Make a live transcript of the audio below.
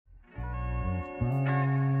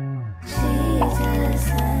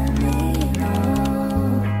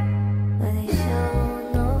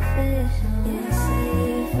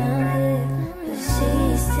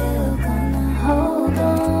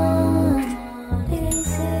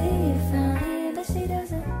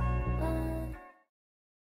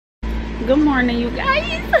Good morning, you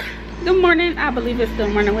guys. Good morning. I believe it's still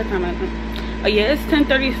morning. What time is it? Oh yeah, it's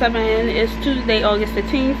 10:37. It's Tuesday, August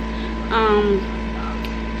 15th.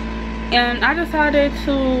 And I decided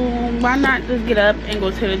to, why not just get up and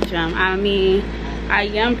go to the gym? I mean, I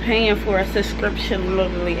am paying for a subscription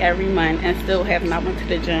literally every month and still have not went to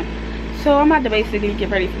the gym. So I'm about to basically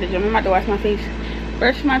get ready for the gym. I'm about to wash my face,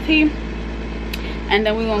 brush my teeth, and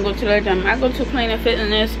then we're gonna go to the gym. I go to Planet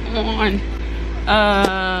Fitness on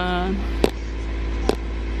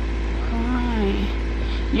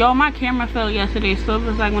y'all, my camera fell yesterday, so it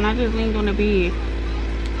was like when I just leaned on the bed,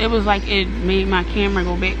 it was like it made my camera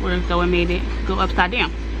go backwards, so it made it go upside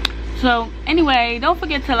down. So anyway, don't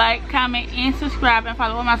forget to like, comment, and subscribe, and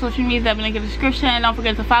follow all my social media that will link in the description. And don't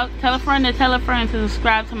forget to tell a friend to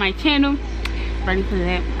subscribe to my channel. Ready for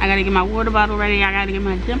that. I gotta get my water bottle ready. I gotta get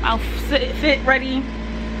my gym outfit ready.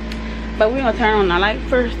 But we're gonna turn on the light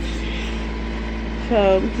first.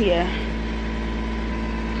 So yeah,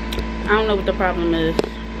 I don't know what the problem is.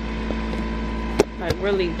 Like,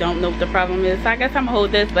 really don't know what the problem is. So I guess I'm gonna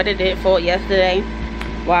hold this, but it did fall yesterday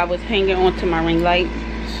while I was hanging onto my ring light.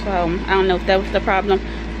 So I don't know if that was the problem.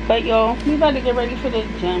 But y'all, we about to get ready for the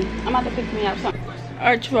gym. I'm about to pick me up something.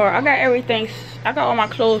 Alright, y'all, I got everything. I got all my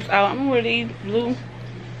clothes out. I'm gonna wear these blue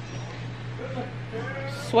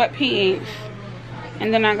sweatpants.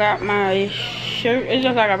 And then I got my shirt. It's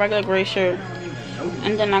just like a regular gray shirt.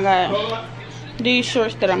 And then I got these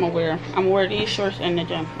shorts that I'm gonna wear. I'm gonna wear these shorts in the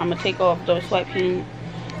gym. I'm gonna take off those sweatpants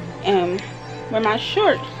and wear my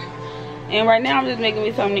shorts. And right now I'm just making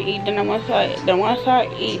me something to eat. Then once I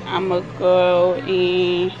eat, I'm gonna go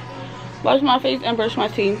and wash my face and brush my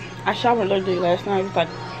teeth. I showered literally last night. It was like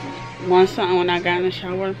 1 something when I got in the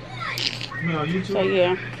shower. So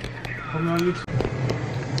yeah.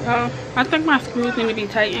 I think my screws need to be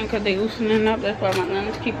tightened because they're loosening up. That's why my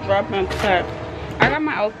numbers keep dropping. But I got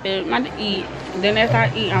my outfit. I'm about to eat. Then after I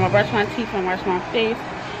eat, I'm gonna brush my teeth and wash my face.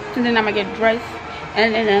 And then I'm gonna get dressed.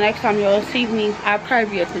 And then the next time y'all see me, I'll probably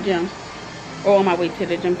be at the gym. Or on my way to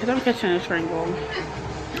the gym because I'm catching a train going.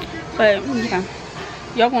 But yeah,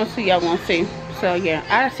 y'all gonna see. So yeah,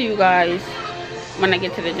 I'll see you guys when I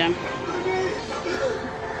get to the gym.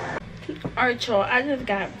 Alright, y'all, I just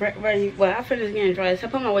got ready. Well, I finished getting dressed. I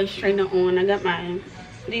put my waist trainer on. I got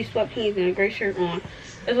these sweatpants and a gray shirt on.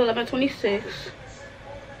 It's 11:26.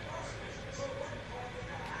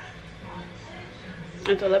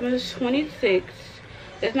 It's 11:26.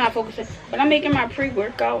 It's not focusing, but I'm making my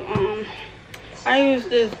pre-workout. I use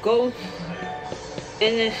this Ghost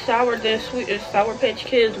and this Sour Patch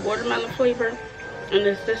Kids watermelon flavor, and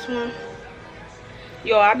it's this one.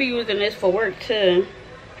 Yo, I be using this for work too.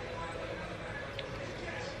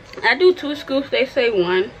 I do 2 scoops. They say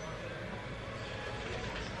 1,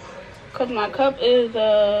 cause my cup goes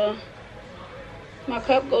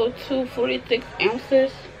to 46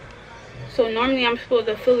 ounces. So normally I'm supposed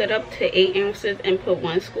to fill it up to 8 ounces and put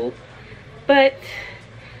 1 scoop, but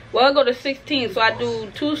well, I go to 16, so I do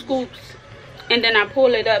 2 scoops and then I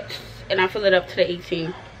pull it up and I fill it up to the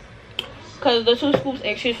 18. Cause the 2 scoops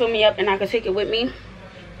actually fill me up and I can take it with me,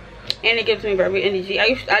 and it gives me very energy.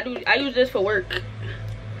 I use this for work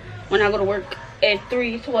when I go to work at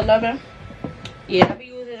 3 to 11. Yeah, I be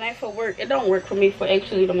using that for work. It don't work for me for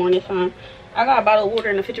actually the morning time. I got a bottle of water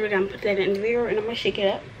in the refrigerator. I'm gonna put that in there and I'm gonna shake it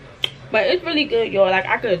up. But it's really good, y'all. Like,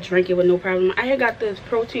 I could drink it with no problem. I had got this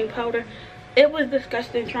protein powder. It was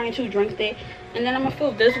disgusting trying to drink that. And then I'm gonna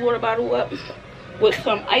fill this water bottle up with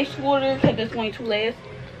some ice water because it's going to last.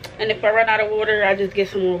 And if I run out of water, I just get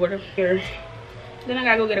some more water here. Then I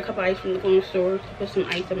gotta go get a cup of ice from the corner store to put some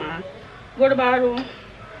ice in my water bottle.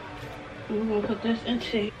 I'm gonna put this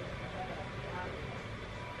into.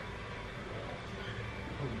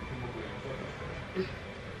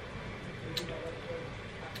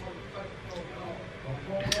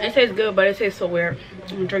 It tastes good, but it tastes so weird.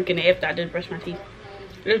 I'm drinking it after I just brush my teeth.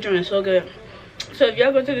 This drink is so good. So if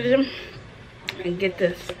y'all go to the gym and get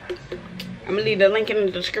this, I'm gonna leave the link in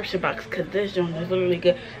the description box because this joint is literally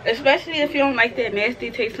good. Especially if you don't like that nasty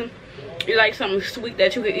tasting. You like something sweet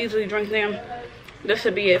that you could easily drink them. This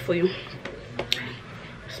should be it for you.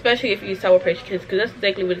 Especially if you eat Sour Patch Kids, because that's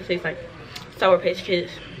exactly what it tastes like. Sour Patch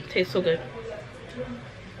Kids. Tastes so good.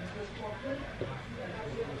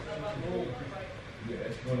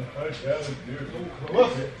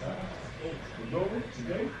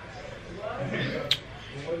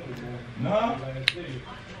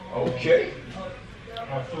 Okay.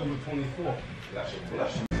 October 24th. That's a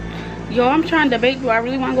blessing. Yo, I'm trying to debate. Do I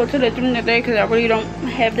really want to go to the gym today? Because I really don't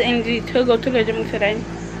have the energy to go to the gym today.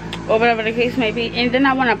 Or whatever the case may be. And then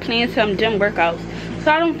I want to plan some gym workouts.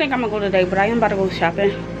 So I don't think I'm going to go today. But I am about to go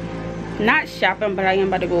shopping. not shopping, but I am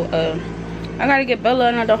about to go I gotta get Bella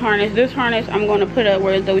another harness. This harness I'm gonna put her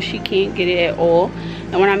where though she can't get it at all.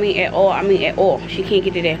 And when I mean at all, I mean at all. She can't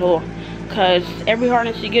get it at all, cause every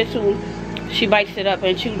harness she gets to, she bites it up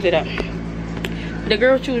and chews it up. The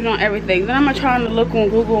girl chews on everything. Then I'm gonna try to look on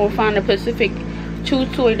Google and find a Pacific chew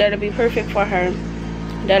toy that'll be perfect for her,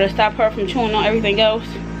 that'll stop her from chewing on everything else.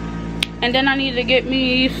 And then I need to get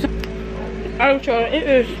me some, it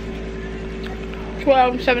is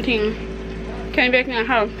 12:17. Came back in the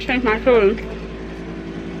house, changed my clothes.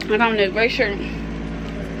 I got on this gray shirt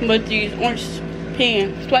with these orange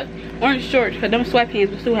pants, orange shorts, because them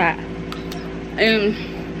sweatpants was too hot. And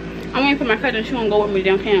I'm waiting for my cousin. She gonna go with me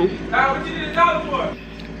downtown. What you need $1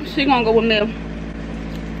 for? She gonna go with me,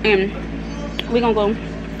 and we gonna go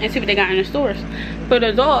and see what they got in the stores for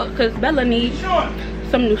the dog, because Bella needs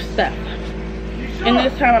some new stuff. And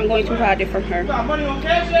this time I'm going to hide it from her.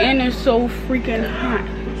 And it's so freaking hot.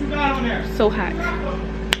 So hot.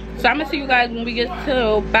 So I'm gonna see you guys when we get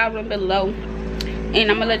to bottom below,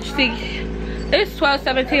 and I'm gonna let you see. It's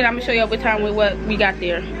 12:17. I'm gonna show you what time what we got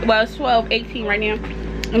there. Well, it's 12:18 right now,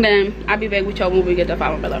 and then I'll be back with y'all when we get to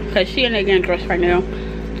bottom below, because she and they getting dressed right now.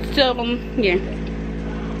 So yeah.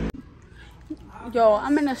 Yo,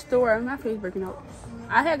 I'm in the store. My face breaking out.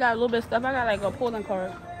 I had got a little bit of stuff. I got like a pulling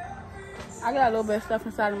cart. I got a little bit of stuff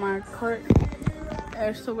inside of my cart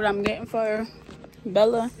as to what I'm getting for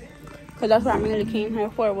Bella, because that's what I mainly came here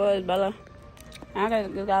for, was Bella. And I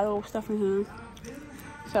got a little stuff in here.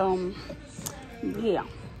 So yeah,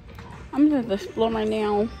 I'm just exploring right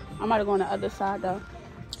now. I'm about to go on the other side though.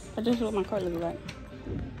 But this is what my cart looks like.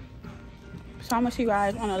 So I'm gonna see you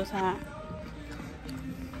guys on the other side.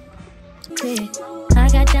 I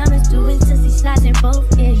got diamonds doing sissy slides in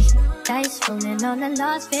both ways. Dice rolling on the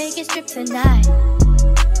Las Vegas strip tonight.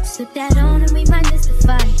 Slip that on and we might miss the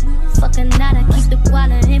fight. Fuck a night, I keep the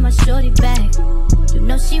wallet in my shorty bag. You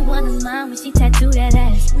know she one of mine when she tattooed that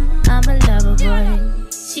ass. I'm a lover boy,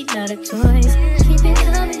 she love the toys. Keep it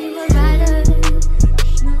coming, you a rider.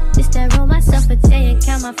 It's that roll myself a day and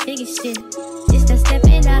count my figure shit. It's that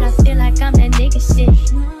stepping out, I feel like I'm that nigga shit.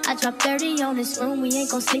 I drop 30 on this room, we ain't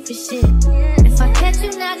gon' sleep for shit. If I catch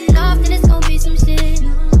you knocking off, then it's gon' be some shit.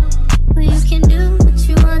 Well, you can do what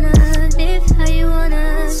you wanna, live how you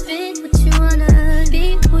wanna, spit what you wanna,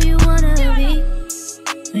 be who you wanna be.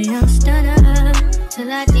 We don't stutter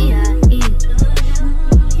till I die.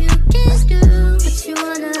 You can do what you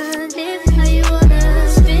wanna, live how you wanna,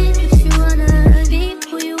 spit what you wanna, be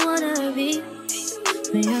who you wanna be.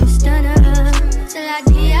 We don't stutter till I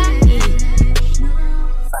die.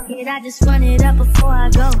 Fuck it, I just run it up before I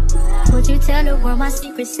go. Would you tell the world my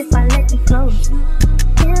secrets if I let you close?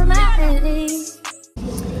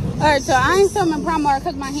 Alright, so I ain't filming Primark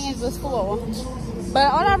because my hands was full.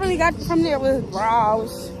 But all I really got from there was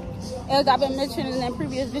brows. As I've been mentioning in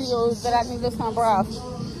previous videos that I need some brows.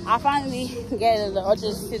 I finally gathered the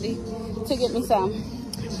audacity to get me some.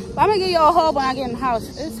 But I'm gonna give y'all a hug when I get in the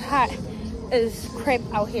house. It's hot as crap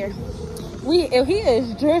out here. If he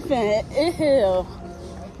is dripping, ew.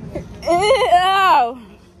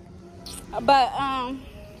 But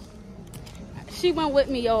she went with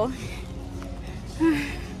me, y'all.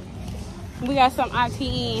 We got some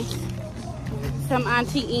auntie ends. Some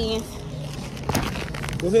auntie ends.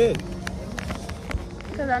 Go ahead.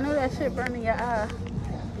 Cause I know that shit burning your eye.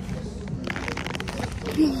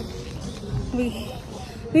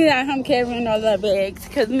 We got him carrying all the bags.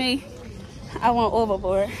 Cause me, I went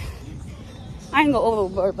overboard. I ain't go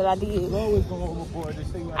overboard, but I did. You always go overboard.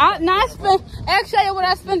 Actually, what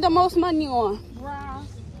I spent the most money on. Brows.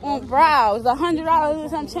 On brows. $100 and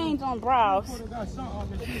some change on brows.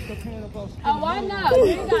 Oh, why not? We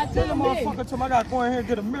ain't got Tell the motherfucker to I gotta go in here and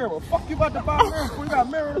get a mirror. Fuck you about to buy a mirror for? You got a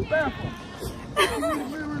mirror in the bathroom. You need a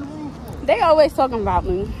mirror in the room for? They always talking about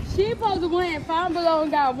me. She supposed to went and found below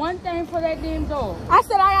and got one thing for that damn dog. I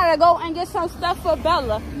said I gotta go and get some stuff for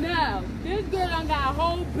Bella. No, this girl done got a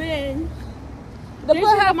whole bin. To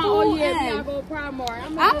put her my food yeah, in. we gotta go Primark.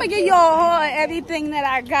 I'm gonna give you all everything that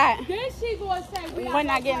I got Then she gonna say when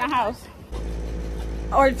I get in the house.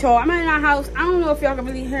 Or y'all, I'm in the house. I don't know if y'all can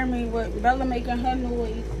really hear me with Bella making her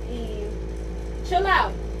noise. And chill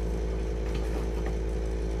out.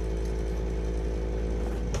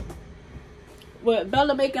 With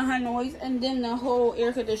Bella making her noise, and then the whole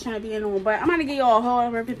air conditioner being on. But I'm gonna give y'all a haul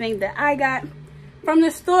of everything that I got from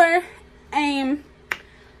the store. And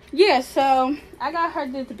yeah, so I got her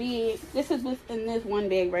this bag. This is what's in this one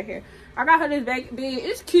bag right here. I got her this bag.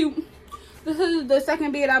 It's cute. This is the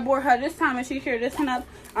second bed I bought her this time, and she teared this one up.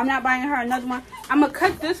 I'm not buying her another one. I'm gonna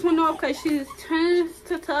cut this one off because she tends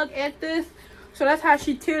to tug at this. So that's how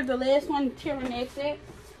she teared the last one, tearing at that.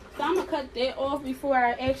 So I'm gonna cut that off before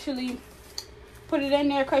I actually put it in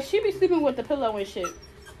there, because she be sleeping with the pillow and shit.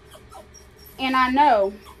 And I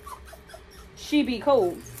know she be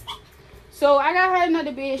cold. So I got her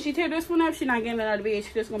another bed. She tear this one up. She not getting another bed.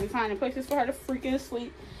 She just gonna be finding places for her to freaking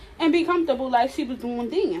sleep and be comfortable like she was doing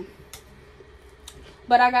then.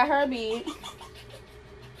 But I got her a bed.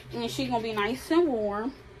 And she gonna be nice and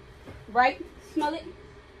warm. Right? Smell it?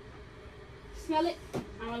 Smell it?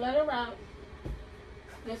 I'm gonna let her out.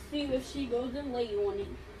 Let's see if she goes and lay on it.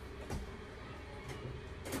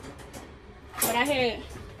 But I had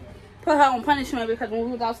put her on punishment because when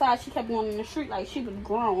we was outside, she kept going in the street like she was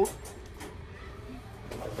grown.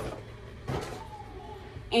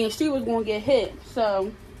 And she was gonna get hit.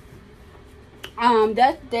 So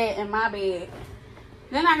that's that in my bed.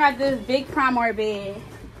 Then I got this big primary bed.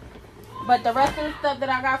 But the rest of the stuff that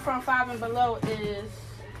I got from 5 and Below is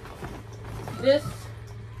this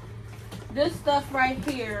stuff right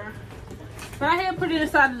here. But I had put it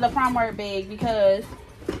inside of the primary bag because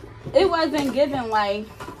it wasn't given like,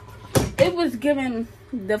 it was given,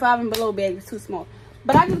 the 5 and Below bag is too small.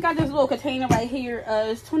 But I just got this little container right here.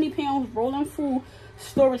 It's 20 pounds rolling food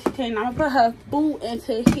storage container. I'm gonna put her food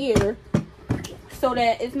into here so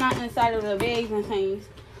that it's not inside of the bags and things.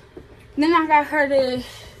 Then I got her this,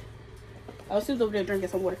 oh, she was over there drinking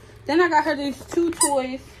some water. Then I got her these 2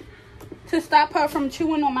 toys to stop her from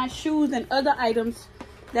chewing on my shoes and other items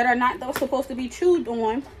that are not supposed to be chewed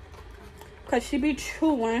on, because she be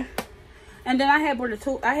chewing. And then I had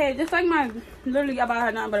brought I had just like my, literally I bought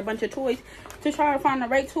her nothing but a bunch of toys to try to find the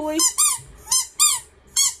right toys.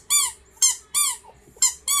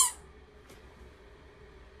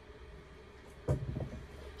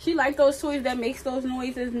 She like those toys that makes those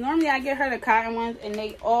noises. Normally I get her the cotton ones and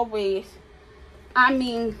they always, I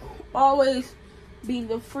mean, always be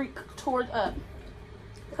the freak tore up.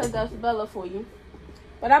 Because that's Bella for you.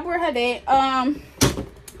 But I brought her that.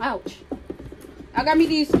 Ouch. I got me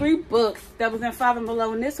these 3 books that was in 5 and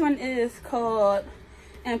Below. And this one is called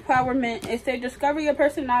Empowerment. It said discover your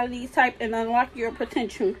personality type and unlock your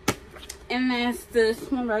potential. And that's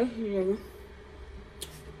this one right here.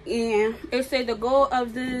 And it said the goal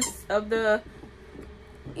of the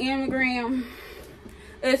Enneagram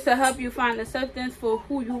is to help you find acceptance for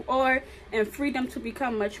who you are and freedom to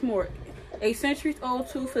become much more. A centuries-old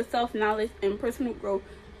tool for self-knowledge and personal growth.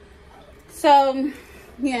 So,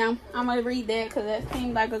 yeah, I'm going to read that because that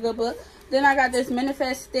seemed like a good book. Then I got this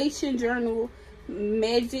Manifestation Journal,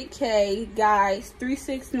 Magic K, Guys,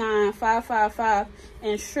 369, 555,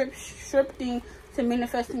 and Scripting to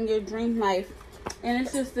Manifesting Your Dream Life. And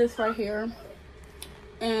it's just this right here.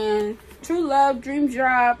 And true love, dream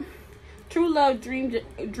job,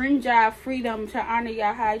 dream job, freedom to honor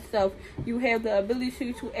your high self. You have the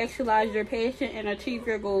ability to actualize your passion and achieve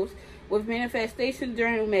your goals. With Manifestation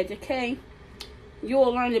Journal Magic K, you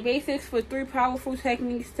will learn the basics for 3 powerful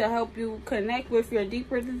techniques to help you connect with your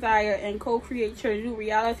deeper desire and co-create your new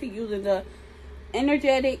reality using the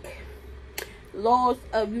energetic laws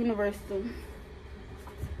of universal.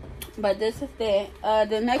 But this is that.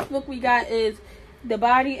 The next book we got is The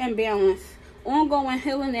Body and Balance. Ongoing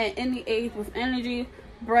healing at any age with energy,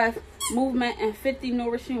 breath, movement, and 50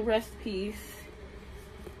 nourishing recipes.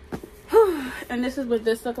 And this is what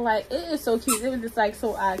this look like. It is so cute. It was just like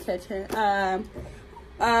so eye-catching.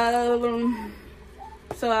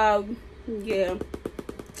 So yeah,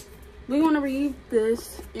 we want to read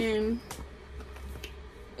this, and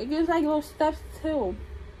it gives like little steps too.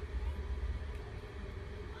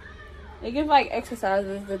 It gives like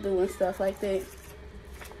exercises to do and stuff like that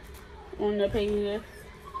on the pages.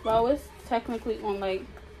 Well, it's technically on like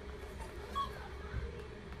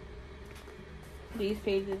these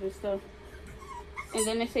pages and stuff. And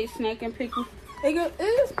then they say snack and picky.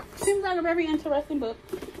 It seems like a very interesting book.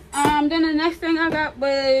 Then the next thing I got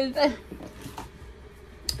was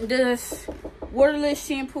this waterless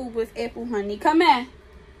shampoo with apple honey. Come in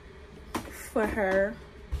for her.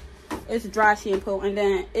 It's dry shampoo, and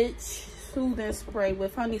then it's soothing spray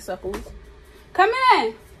with honeysuckles. Come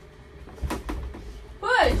in.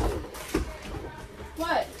 Push.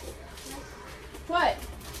 What? What?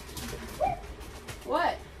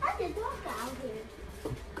 What? I just walked out here.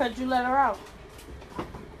 Cause you let her out.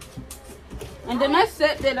 And then that's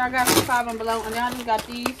it that I got from 5 and Below, and then I just got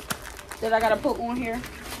these that I gotta put on here,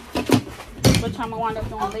 which I'm gonna wind up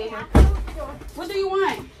doing later. What do you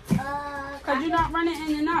want? Cause you're not running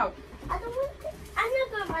in and out. I'm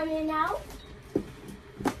not gonna run in and out.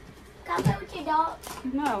 Can I play with your dog?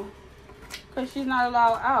 No, cause she's not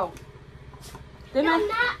allowed out. Then I'm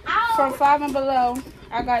not out. From 5 and Below,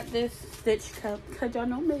 I got this Stitch cup. Cause y'all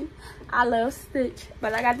know me, I love Stitch.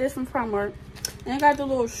 But I got this from Primark. And it got the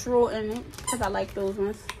little straw in it because I like those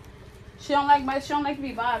ones. She don't like to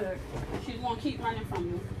be bothered. She's gonna keep running from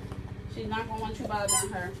you. She's not gonna want you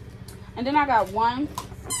bothering her. And then I got 1,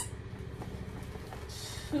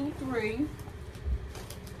 2, 3,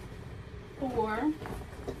 4,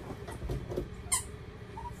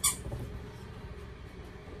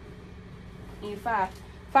 and 5.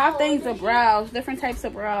 5 things of brows, different types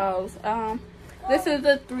of brows. This is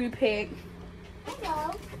the 3-pack.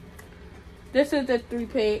 Hello. This is the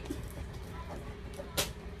 3-pack.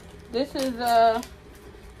 This is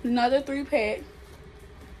another 3-pack.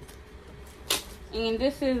 And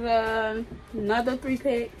this is another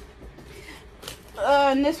 3-pack.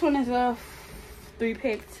 And this one is a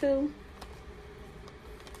 3-pack too.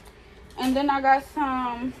 And then I got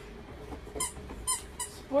some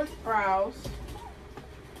sports brows.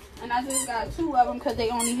 And I just got 2 of them because they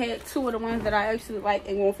only had 2 of the ones that I actually like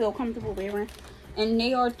and won't feel comfortable wearing. And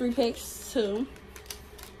they are 3-packs too.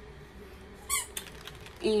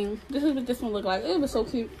 And this is what this one looked like. It was so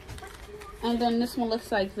cute. And then this one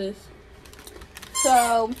looks like this.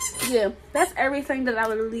 So yeah, that's everything that I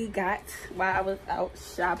really got while I was out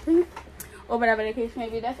shopping or whatever the case may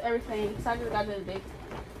be. That's everything. So I just got this big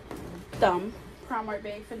dumb Primark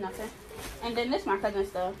bag for nothing. And then this my cousin's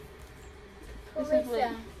stuff. This is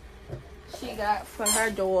what she got for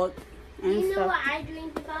her dog and you know stuff. what I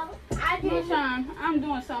dreamed about? I'm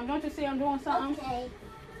doing something. Don't you see I'm doing something? Okay.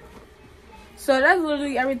 So that's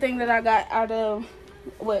literally everything that I got out of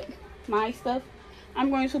what my stuff. I'm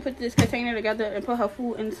going to put this container together and put her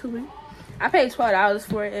food into it. I paid $12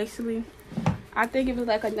 for it actually. I think it was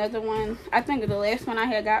like another one. I think the last one I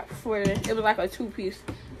had got for it was like a 2-piece.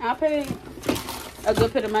 I paid a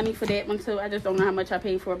good bit of money for that one too. I just don't know how much I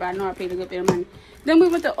paid for it, but I know I paid a good bit of money. Then we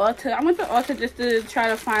went to Ulta. I went to Ulta just to try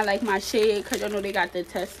to find like my shade because you know they got the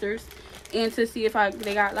testers and to see if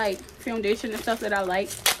they got like foundation and stuff that I like.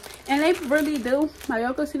 And they really do. Now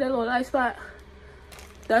y'all can see that little light spot.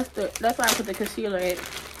 That's why I put the concealer at.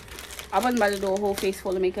 I wasn't about to do a whole face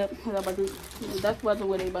full of makeup because that wasn't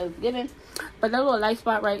what they was giving. But that little light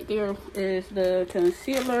spot right there is the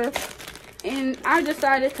concealer. And I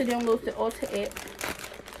decided to download the Ulta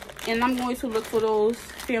app. And I'm going to look for those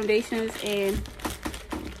foundations and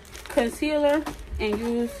concealer and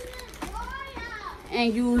use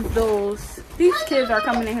those. These kids are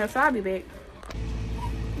coming in here, so I'll be back.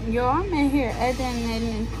 Yo, I'm in here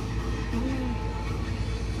editing.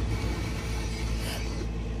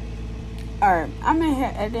 Alright, I'm in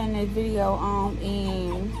here editing this video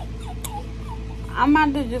and I'm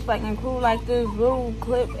about to just like include like this little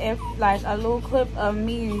clip, like a little clip of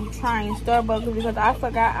me trying Starbucks because I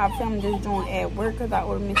forgot I filmed this joint at work because I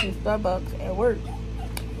ordered me some Starbucks at work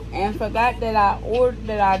and forgot that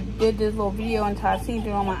I did this little video until I seen it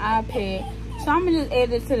on my iPad. So I'm gonna just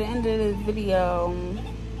add it to the end of this video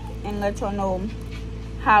and let y'all know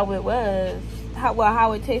how it was,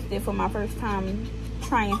 how it tasted for my first time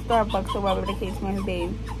trying Starbucks or whatever the case may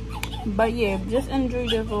be. But yeah, just enjoy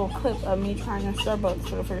this little clip of me trying Starbucks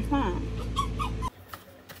for the first time.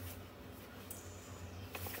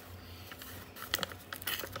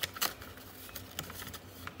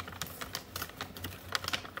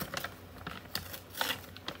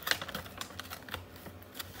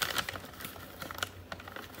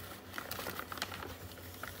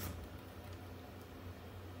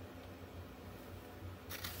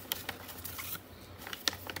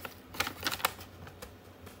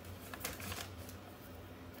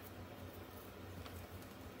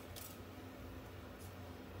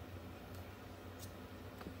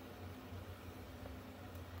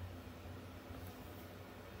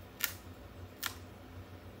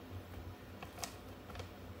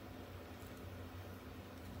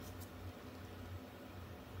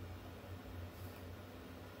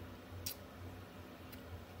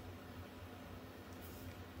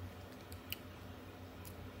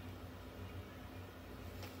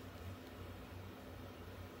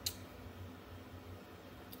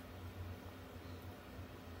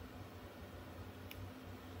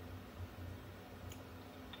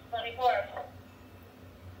 Before.